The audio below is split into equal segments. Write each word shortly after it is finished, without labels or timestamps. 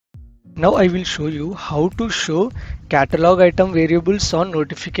Now I will show you how to show catalog item variables on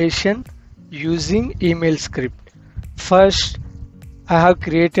notification using email script. First, I have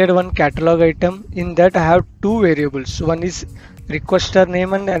created one catalog item. In that I have two variables. One is requester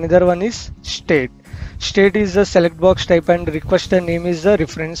name and another one is state. State is the select box type and requester name is the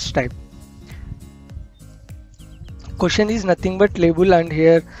reference type. Question is nothing but label, and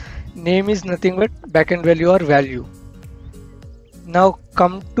here name is nothing but backend value or value. Now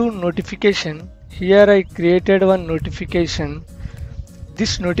come to notification. Here I created one notification.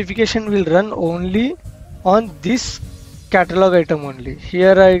 This notification will run only on this catalog item only.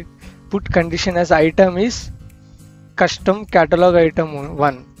 Here I put condition as item is custom catalog item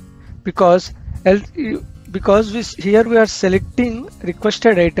 1 because here we are selecting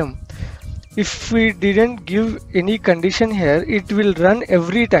requested item. If we didn't give any condition here, it will run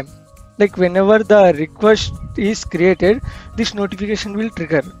every time. Like whenever the request is created, this notification will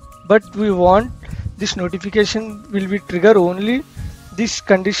trigger. But we want this notification will be trigger only this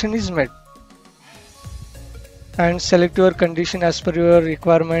condition is met. And select your condition as per your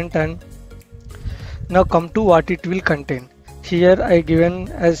requirement, and now come to what it will contain. Here I given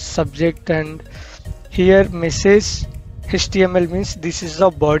as subject, and here message HTML means this is the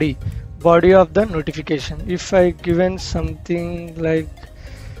body of the notification. If I given something like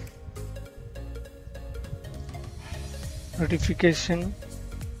notification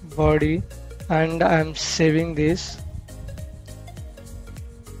body and I am saving this,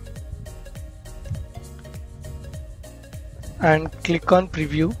 and click on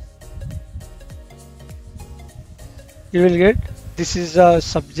preview, you will get this is the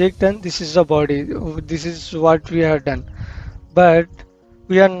subject and this is the body. This is what we have done, but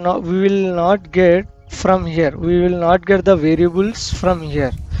we will not get from here. We will not get the variables from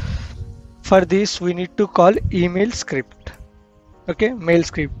here. For this we need to call email script. Okay, mail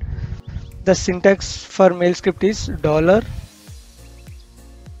script. The syntax for mail script is $.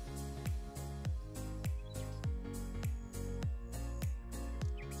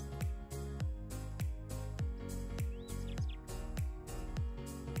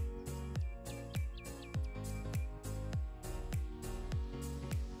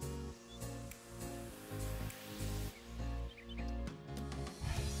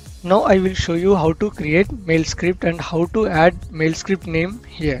 Now I will show you how to create mail script and how to add mail script name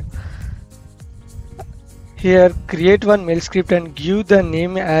here. Here create one mail script and give the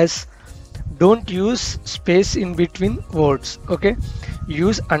name as, don't use space in between words. Okay,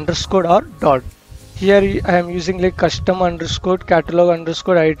 use underscore or dot. Here I am using like custom underscore catalog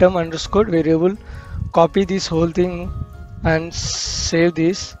underscore item underscore variable. Copy this whole thing and save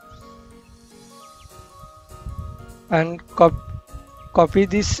this, and copy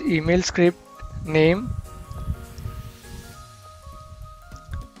this email script name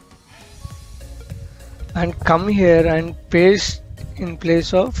and come here and paste in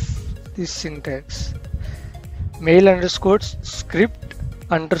place of this syntax mail underscore script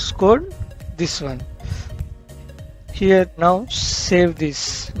underscore this one. Here now save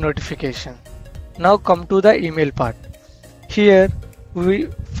this notification. Now come to the email part. Here we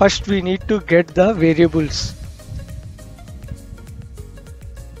need to get the variables.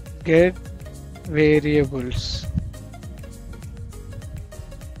 Get variables.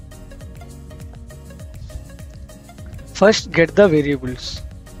 First get the variables.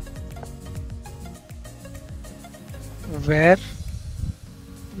 Where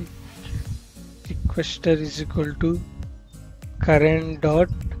requester is equal to current dot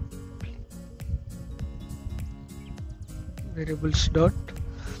variables dot.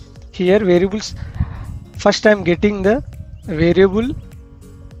 Here variables. First I am getting the variable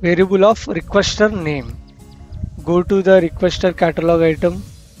of requester name. Go to the requester catalog item,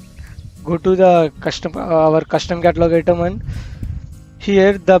 go to the our custom catalog item, and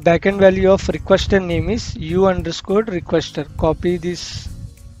here the backend value of requester name is u underscore requester. Copy this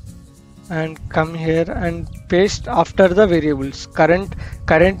and come here and paste after the variables. Current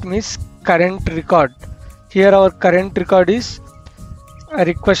means current record. Here our current record is a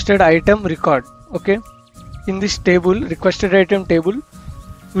requested item record. Okay, in this table, requested item table,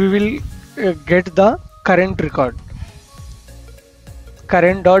 we will get the current record.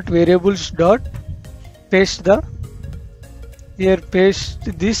 Current dot variables dot paste the here paste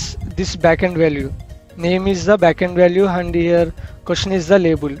this backend value. Name is the backend value and here question is the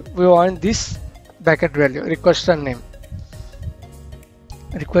label. We want this backend value requester name.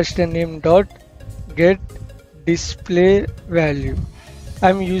 Requester name dot get display value.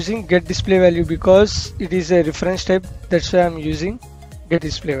 I'm using get display value because it is a reference type. That's why I'm using get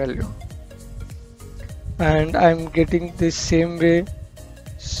display value, and I'm getting this same way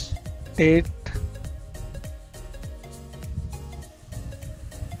state.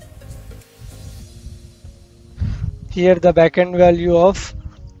 Here the backend value of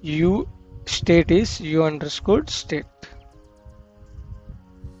u state is u underscore state.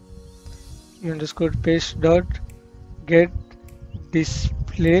 U underscore paste dot get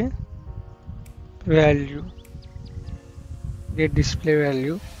display value. Get display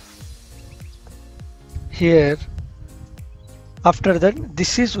value. Here after that,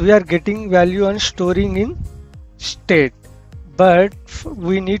 this is we are getting value and storing in state, but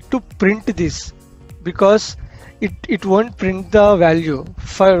we need to print this because it won't print the value.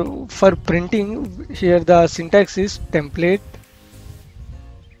 For printing, here the syntax is template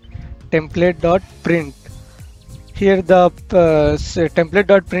dot print. Here the template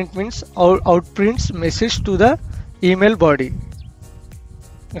dot print means outprints message to the email body.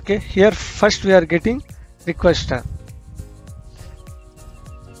 Okay, here first we are getting requester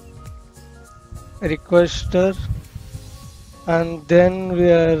and then we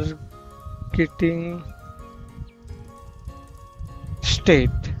are getting state.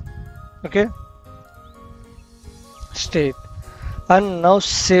 Okay, state, and now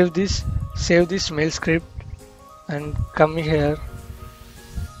save this mail script and come here.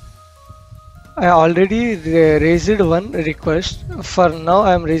 I already raised one request. For now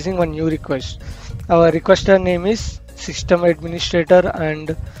I am raising one new request. Our requester name is system administrator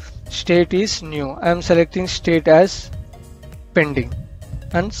and state is new. I am selecting state as pending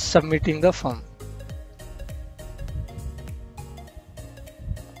and submitting the form.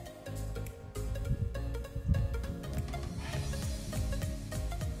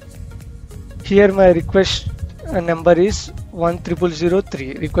 Here my request number is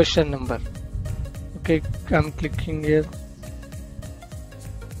 10003 requester number. Okay, I'm clicking here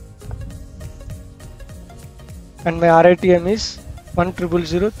and my RITM is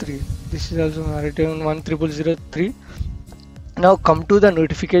 10003. This is also my RITM 10003. Now come to the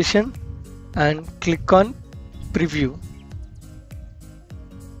notification and click on preview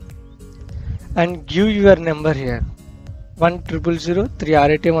and give your number here 10003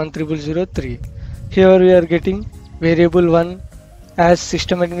 RITM 10003. Here we are getting variable 1 as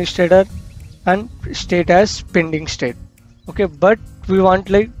system administrator and state as pending state. Okay, but we want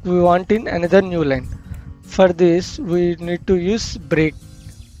in another new line. For this we need to use break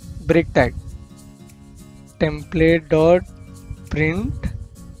tag. Template dot print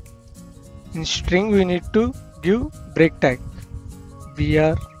in string we need to give break tag.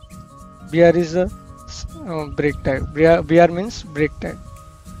 br is a break tag. br means break tag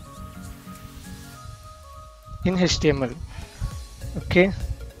in HTML. Okay,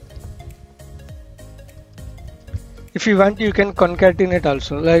 if you want you can concatenate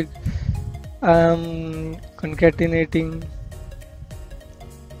also, like concatenating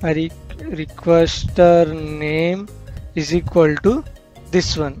a requester name is equal to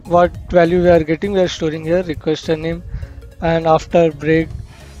this one. What value we are getting, we are storing here requester name, and after break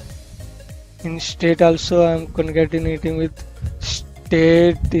in state also I am concatenating with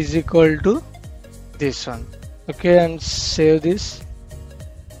state is equal to this one. Okay, and save this.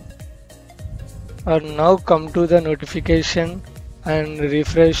 And now come to the notification and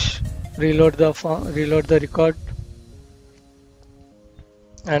refresh, reload the form, reload the record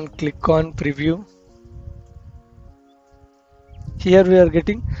and click on preview. Here we are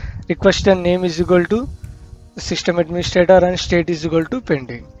getting requester name is equal to system administrator and state is equal to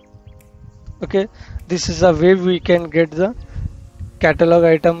pending. Okay, this is a way we can get the catalog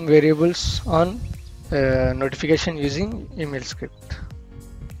item variables on notification using email script.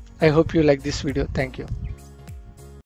 I hope you like this video. Thank you.